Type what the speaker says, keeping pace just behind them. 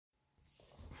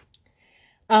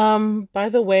By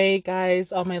the way,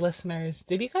 guys, all my listeners,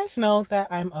 did you guys know that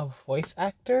I'm a voice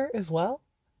actor as well?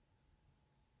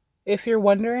 If you're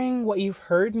wondering what you've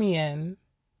heard me in,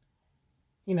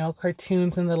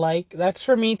 cartoons and the like, that's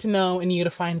for me to know and you to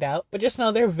find out. But just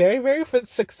know they're very, very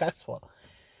successful.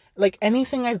 Like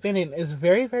anything I've been in is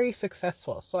very, very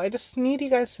successful. So I just need you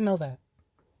guys to know that.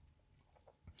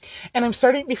 And I'm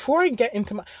starting before I get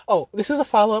into my this is a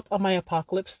follow up on my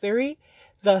apocalypse theory.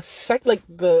 The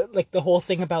whole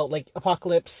thing about like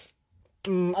apocalypse.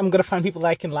 I'm gonna find people that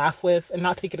I can laugh with and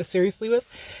not take it as seriously with.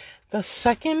 The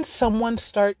second someone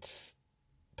starts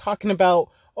talking about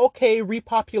okay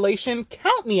repopulation,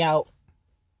 count me out.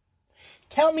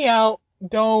 Count me out.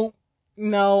 Don't.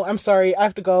 No, I'm sorry. I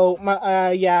have to go.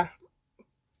 Yeah,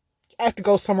 I have to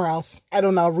go somewhere else. I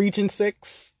don't know. Region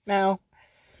 6 now.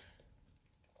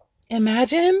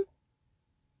 Imagine.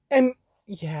 And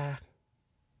yeah,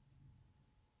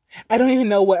 I don't even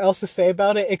know what else to say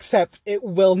about it except it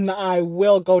will not, I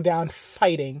will go down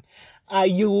fighting.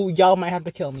 Y'all might have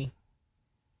to kill me.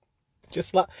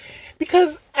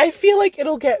 Because I feel like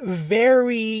it'll get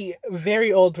very,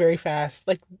 very old very fast.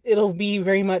 Like it'll be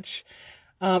very much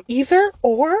either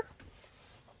or.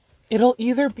 It'll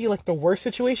either be like the worst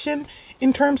situation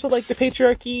in terms of like the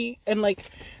patriarchy and like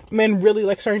men really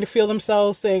like starting to feel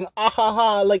themselves saying, ah ha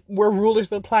ha, like we're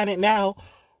rulers of the planet now,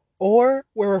 or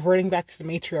we're reverting back to the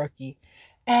matriarchy.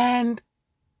 And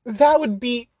that would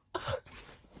be,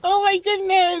 oh my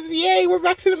goodness, yay, we're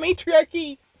back to the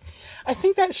matriarchy. I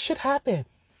think that should happen.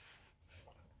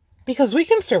 Because we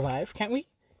can survive, can't we?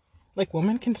 Like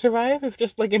women can survive if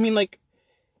just like, I mean like,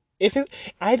 if it,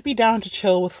 I'd be down to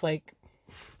chill with like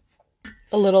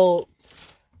a little,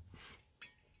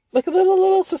 like a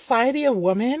little society of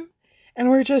women and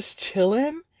we're just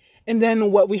chilling. And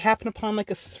then what we happen upon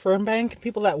like a sperm bank,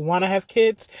 people that want to have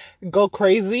kids go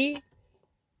crazy.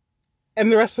 And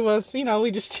the rest of us,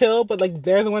 we just chill, but like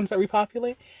they're the ones that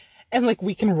repopulate. And like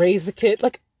we can raise the kid.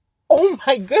 Like, oh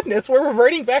my goodness, we're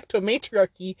reverting back to a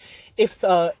matriarchy if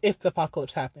the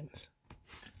apocalypse happens.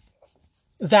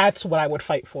 That's what I would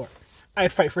fight for.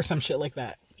 I'd fight for some shit like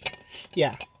that.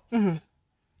 Yeah. Mm-hmm.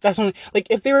 That's when, like,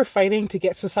 if they were fighting to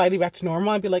get society back to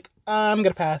normal, I'd be like, I'm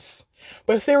gonna pass.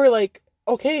 But if they were like,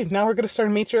 okay, now we're gonna start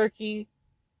a matriarchy,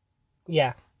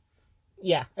 yeah.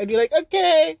 Yeah. I'd be like,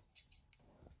 okay.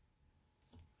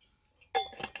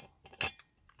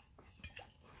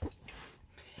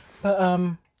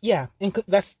 But yeah,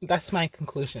 that's my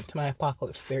conclusion to my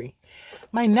apocalypse theory.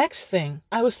 My next thing,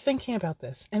 I was thinking about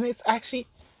this, and it's actually,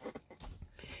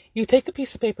 you take a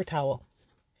piece of paper towel,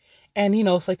 and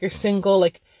it's like your single,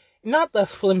 like, not the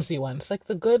flimsy ones, like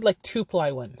the good, like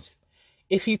 2-ply ones.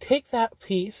 If you take that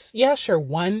piece, yeah, sure,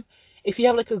 one, if you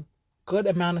have like a good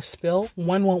amount of spill,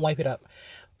 one won't wipe it up.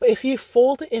 But if you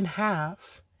fold it in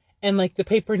half, and like the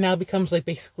paper now becomes like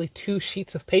basically 2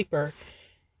 sheets of paper,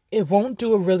 it won't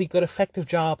do a really good effective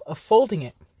job of folding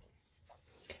it.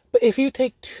 But if you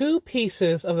take 2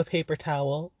 pieces of a paper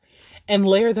towel and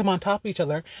layer them on top of each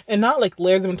other, and not like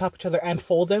layer them on top of each other and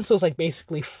fold them, so it's like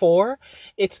basically 4,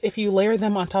 it's if you layer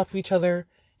them on top of each other,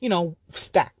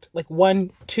 stacked, like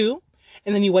 1, 2,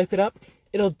 and then you wipe it up,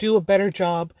 it'll do a better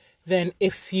job than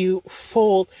if you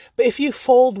fold. But if you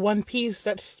fold one piece,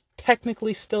 that's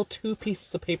technically still 2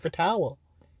 pieces of paper towel.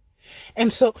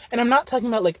 And I'm not talking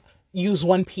about like use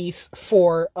one piece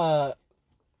for a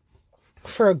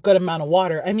good amount of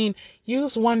water. I mean,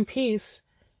 use one piece.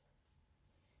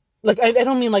 Like, I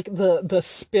don't mean like the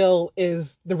spill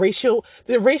is the ratio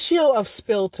of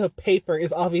spill to paper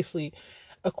is obviously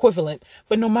equivalent,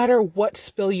 but no matter what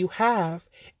spill you have,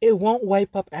 it won't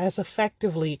wipe up as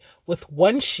effectively with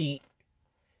one sheet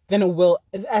than it will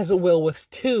with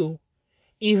 2,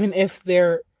 even if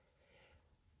they're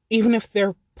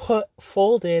put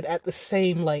folded at the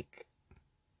same like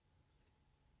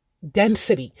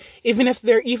density. Even if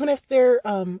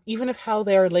how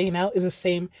they are laying out is the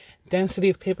same density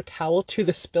of paper towel to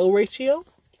the spill ratio,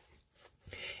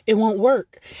 it won't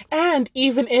work. And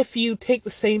even if you take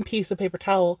the same piece of paper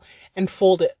towel and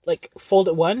fold it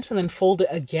once and then fold it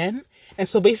again, and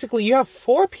so basically you have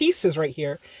 4 pieces right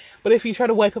here, but if you try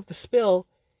to wipe up the spill,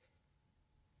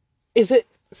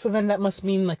 so then that must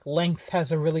mean like length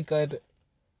has a really good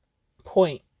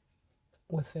point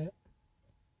with it.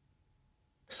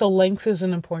 So length is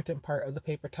an important part of the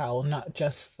paper towel, not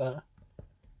just the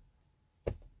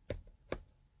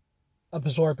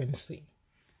absorbency.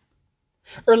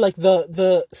 Or like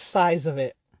the size of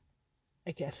it,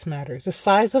 I guess, matters. The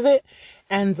size of it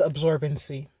and the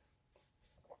absorbency.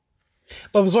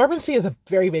 But absorbency is a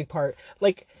very big part.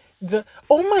 Like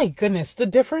oh my goodness, the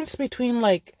difference between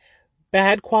like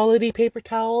bad quality paper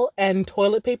towel and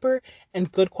toilet paper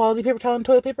and good quality paper towel and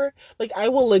toilet paper, like I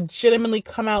will legitimately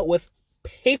come out with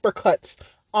paper cuts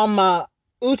on my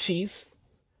Uchis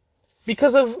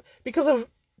because of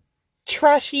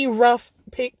trashy, rough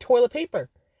toilet paper.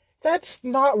 That's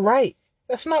not right.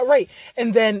 That's not right.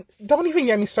 And then don't even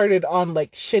get me started on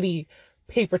like shitty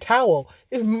paper towel.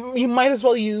 You might as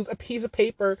well use a piece of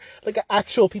paper, like an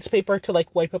actual piece of paper, to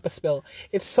like wipe up a spill.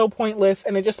 It's so pointless,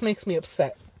 and it just makes me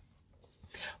upset.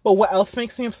 But what else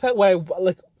makes me upset?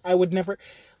 I would never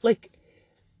like.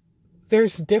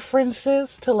 There's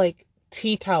differences to like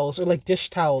tea towels or like dish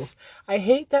towels. I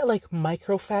hate that like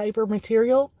microfiber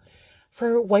material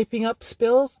for wiping up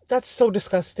spills. That's so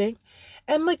disgusting.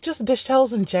 And like just dish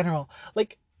towels in general.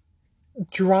 Like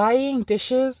drying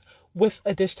dishes with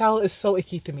a dish towel is so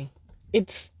icky to me.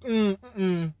 It's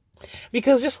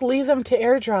because just leave them to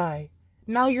air dry.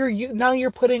 Now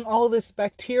you're putting all this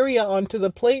bacteria onto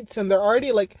the plates, and they're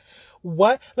already like,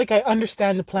 what? Like, I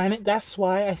understand the planet. That's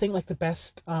why I think like the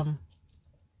best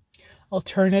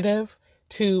alternative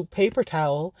to paper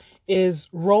towel is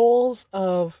rolls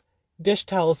of dish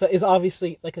towels that is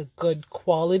obviously like a good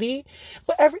quality,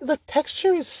 but like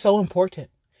texture is so important.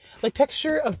 Like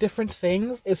texture of different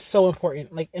things is so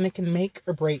important. Like, and it can make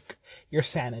or break your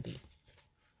sanity.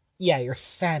 Yeah, your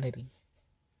sanity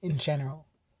in general.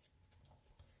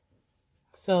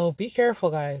 So be careful,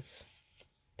 guys.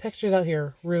 Textures out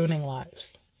here ruining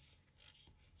lives.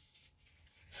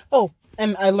 Oh,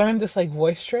 and I learned this like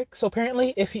voice trick. So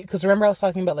apparently, if you, because remember I was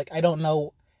talking about like I don't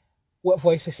know what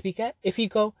voice I speak at. If you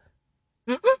go,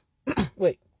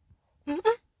 wait,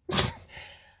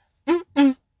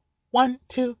 one,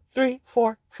 two, three,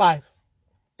 four, five,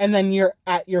 and then you're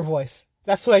at your voice.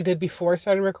 That's what I did before I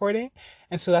started recording,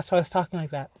 and so that's why I was talking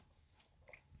like that.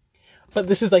 But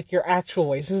this is like your actual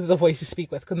voice. This is the voice you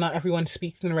speak with, because not everyone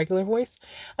speaks in a regular voice.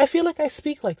 I feel like I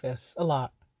speak like this a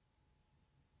lot.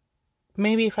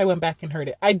 Maybe if I went back and heard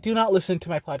it. I do not listen to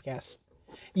my podcasts.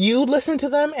 You listen to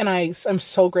them, and I'm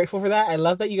so grateful for that. I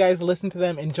love that you guys listen to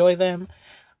them, enjoy them.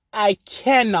 I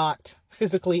cannot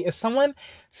physically, if someone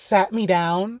sat me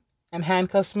down and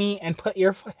handcuffs me and put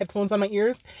headphones on my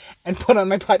ears and put on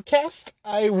my podcast,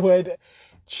 I would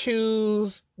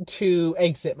choose to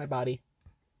exit my body.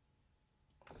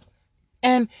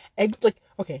 And like,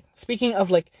 okay, speaking of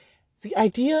like the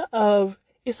idea of,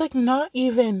 it's like not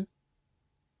even,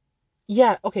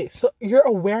 yeah, okay, so your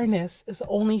awareness is the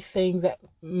only thing that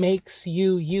makes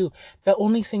you you. The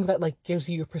only thing that like gives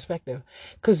you your perspective.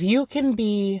 Because you can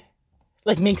be,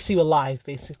 like, makes you alive,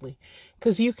 basically.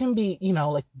 Because you can be,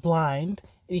 like blind,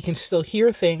 you can still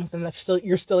hear things, and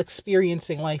you're still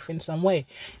experiencing life in some way.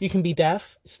 You can be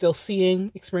deaf, still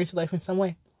experiencing life in some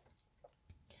way.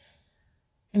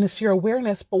 And it's your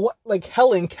awareness. But what, like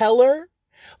Helen Keller?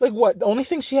 Like what? The only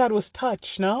thing she had was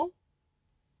touch, no?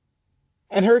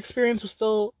 And her experience was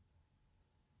still,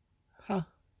 huh?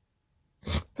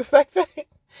 The fact that,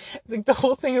 like, the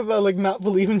whole thing about like not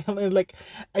believing Helen, like,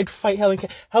 I'd fight Helen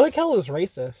Keller. Helen Keller was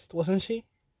racist, wasn't she?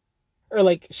 Or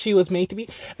like she was made to be,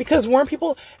 because weren't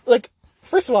people like,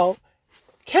 first of all,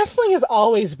 canceling has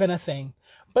always been a thing,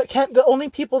 but the only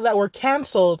people that were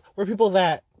canceled were people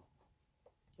that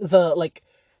the like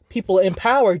people in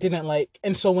power didn't like.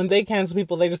 And so when they cancel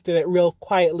people, they just did it real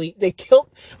quietly.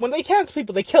 When they cancel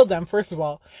people, they killed them, first of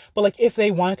all. But like if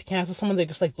they wanted to cancel someone, they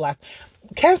just like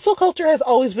cancel culture has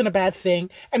always been a bad thing.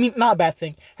 I mean, not a bad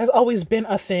thing, has always been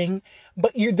a thing.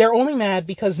 But they're only mad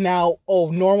because now,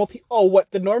 normal people,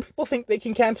 what, the normal people think they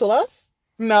can cancel us?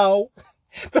 No.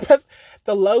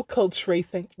 The low culture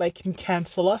think they can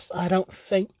cancel us. I don't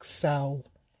think so.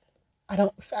 I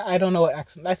don't know what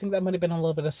accent. I think that might have been a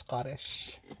little bit of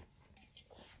Scottish.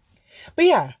 But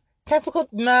yeah, cancel culture,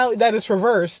 now that is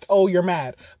reversed. Oh, you're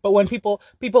mad. But when people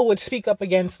would speak up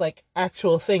against like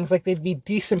actual things, like they'd be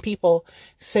decent people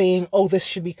saying, "Oh, this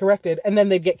should be corrected," and then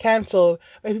they'd get canceled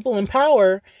by people in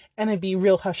power, and it'd be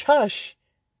real hush hush.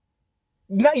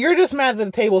 Now you're just mad that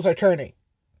the tables are turning.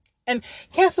 And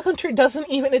cancel culture doesn't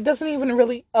even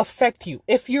really affect you.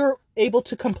 If you're able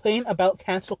to complain about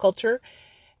cancel culture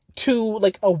to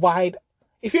like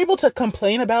if you're able to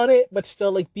complain about it but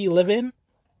still like be living,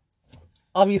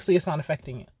 obviously it's not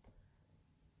affecting you.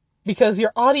 Because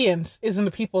your audience isn't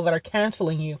the people that are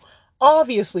canceling you.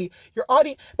 Obviously, your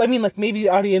audience, I mean, like, maybe the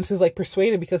audience is like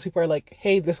persuaded because people are like,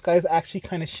 hey, this guy's actually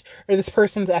kind of, or this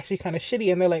person's actually kind of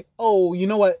shitty. And they're like, oh, you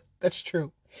know what? That's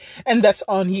true. And that's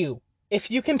on you. If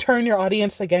you can turn your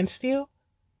audience against you,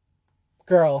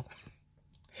 girl,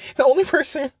 the only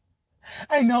person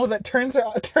I know that turns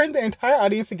their entire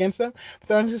audience against them, but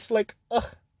they're just like, ugh,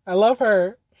 I love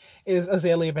her, is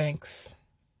Azalea Banks.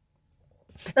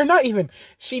 Or not even.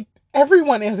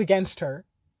 Everyone is against her.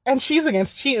 And she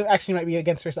actually might be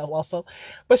against herself also.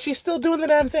 But she's still doing the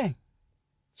damn thing.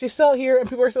 She's still here, and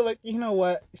people are still like, you know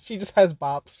what? She just has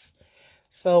bops.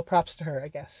 So props to her, I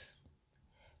guess.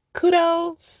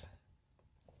 Kudos.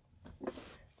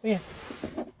 Yeah.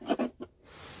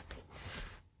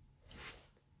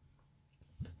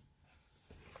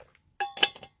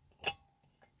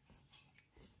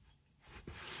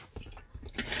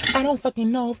 I don't fucking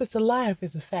know if it's a lie, if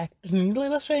it's a fact.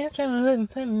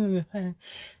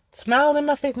 Smile in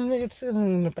my face and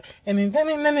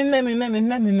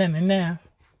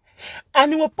I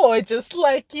knew a boy just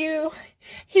like you.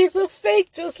 He's a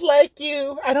fake just like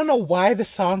you. I don't know why the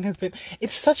song has been...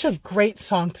 It's such a great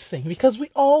song to sing because we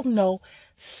all know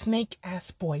snake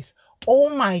ass boys. Oh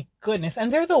my goodness.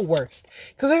 And they're the worst.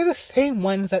 Because they're the same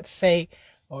ones that say,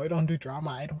 oh, I don't do drama.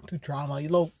 I don't do drama. You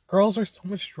know, girls are so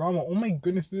much drama. Oh my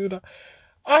goodness.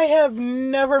 I have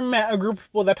never met a group of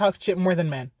people that talk shit more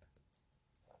than men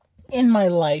in my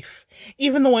life.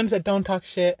 Even the ones that don't talk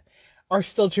shit are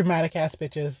still dramatic ass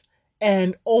bitches.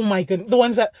 And oh my goodness, the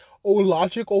ones that, oh,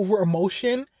 logic over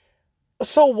emotion.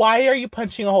 So why are you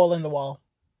punching a hole in the wall?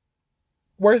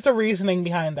 Where's the reasoning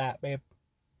behind that, babe?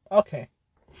 Okay.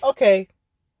 Okay.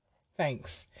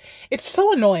 Thanks. It's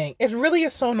so annoying. It really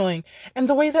is so annoying. And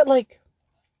the way that like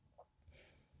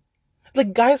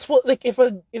guys will, like, if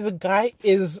a guy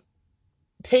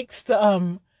takes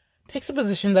the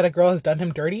position that a girl has done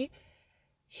him dirty,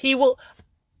 he will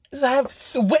have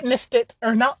witnessed it,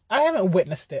 or not. I haven't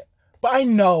witnessed it, but I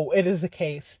know it is the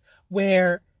case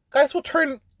where guys will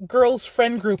turn girls'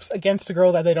 friend groups against a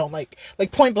girl that they don't like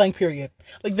point blank period.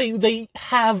 Like they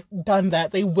have done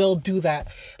that. They will do that.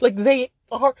 Like they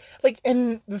are like,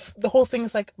 and the whole thing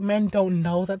is like, men don't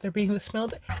know that they're being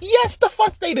smelled. Yes, the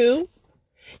fuck they do.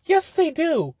 Yes, they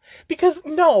do. Because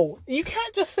no, you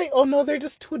can't just say, oh no, they're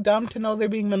just too dumb to know they're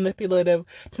being manipulative,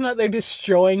 to know they're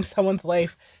destroying someone's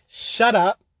life. Shut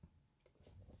up.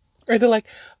 Or they're like,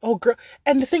 oh girl.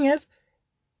 And the thing is,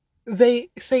 they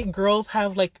say girls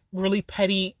have like really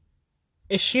petty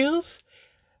issues,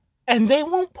 and they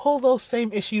won't pull those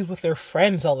same issues with their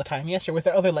friends all the time. Yeah, sure, with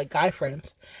their other like guy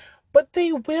friends. But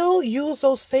they will use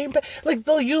those same, like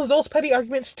they'll use those petty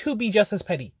arguments to be just as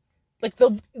petty. Like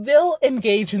they'll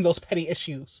engage in those petty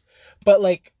issues, but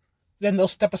like then they'll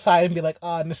step aside and be like,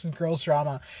 "Ah, oh, this is girls'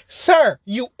 drama, sir.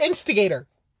 You instigator,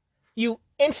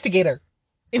 instigative,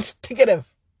 instigative,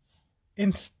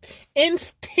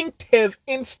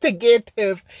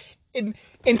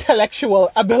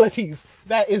 intellectual abilities.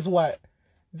 That is what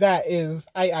that is.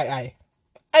 I.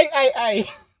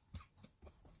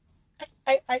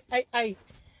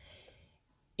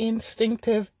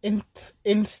 Instinctive,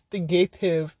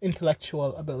 instigative,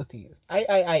 intellectual abilities.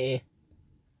 I.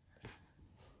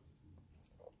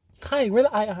 Hi, we're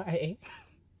the I.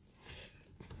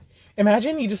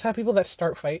 Imagine you just have people that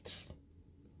start fights.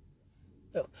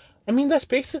 I mean, that's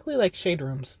basically like shade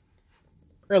rooms.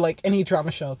 Or like any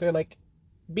drama show. They're like,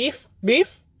 beef,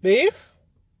 beef, beef.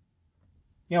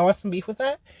 You know, want some beef with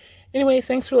that? Anyway,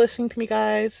 thanks for listening to me,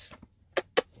 guys.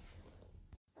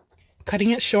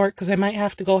 Cutting it short because I might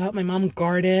have to go help my mom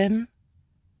garden.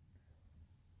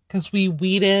 Because we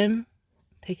weeding,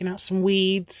 taking out some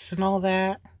weeds and all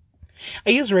that. I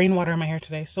used rainwater in my hair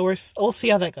today, so we'll see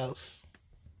how that goes.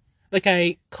 Like,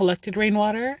 I collected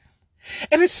rainwater.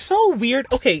 And it's so weird.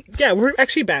 Okay, yeah, we're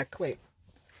actually back. Wait.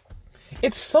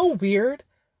 It's so weird.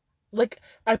 Like,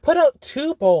 I put out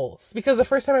 2 bowls. Because the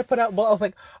first time I put out bowls, I was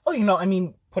like, oh, you know, I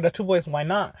mean, put out 2 bowls, why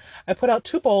not? I put out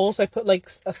 2 bowls. I put, like,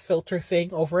 a filter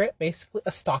thing over it. Basically,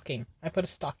 a stocking. I put a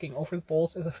stocking over the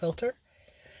bowls as a filter.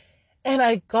 And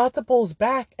I got the bowls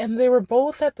back, and they were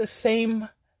both at the same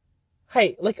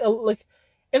height. And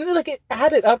then, like, it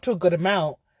added up to a good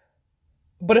amount.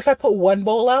 But if I put one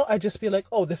bowl out, I'd just be like,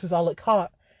 oh, this is all it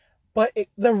caught. But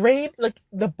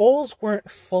the bowls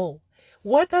weren't full.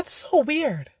 What? That's so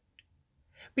weird.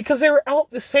 Because they were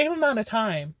out the same amount of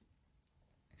time.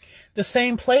 The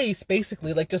same place,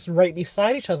 basically, like just right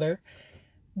beside each other.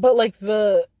 But like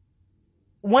the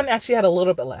one actually had a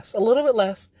little bit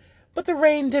less. But the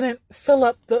rain didn't fill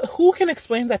up who can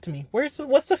explain that to me? What's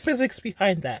the physics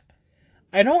behind that?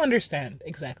 I don't understand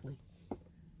exactly.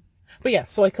 But yeah,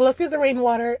 so I collected the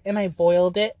rainwater and I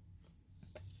boiled it.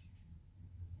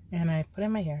 And I put it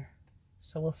in my hair.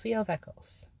 So we'll see how that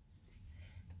goes.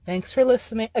 Thanks for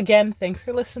listening. Again, thanks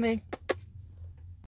for listening.